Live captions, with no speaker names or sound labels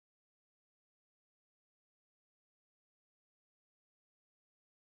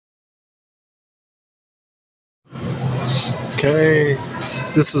Okay,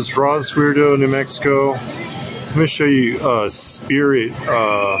 this is Roswell, New Mexico. I'm going to show you a spirit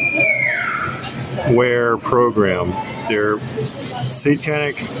wear program. They're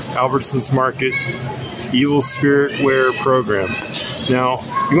Satanic, Albertsons Market, evil spirit wear program. Now,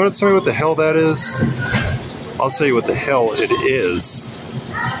 you want to tell me what the hell that is? I'll tell you what the hell it is.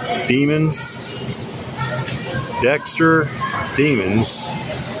 Demons, Dexter, demons.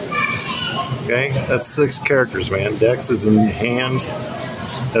 Okay, that's 6 characters, man. Dex is in hand.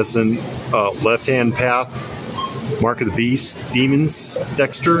 That's in left-hand path. Mark of the Beast, demons,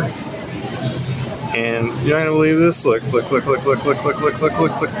 Dexter. And you're not gonna believe this. Look at the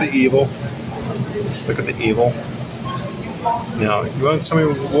evil. Look at the evil. Now, you want to tell me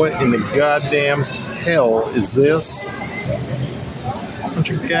what in the goddamn hell is this? Bunch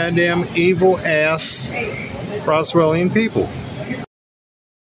of goddamn evil ass Roswellian people.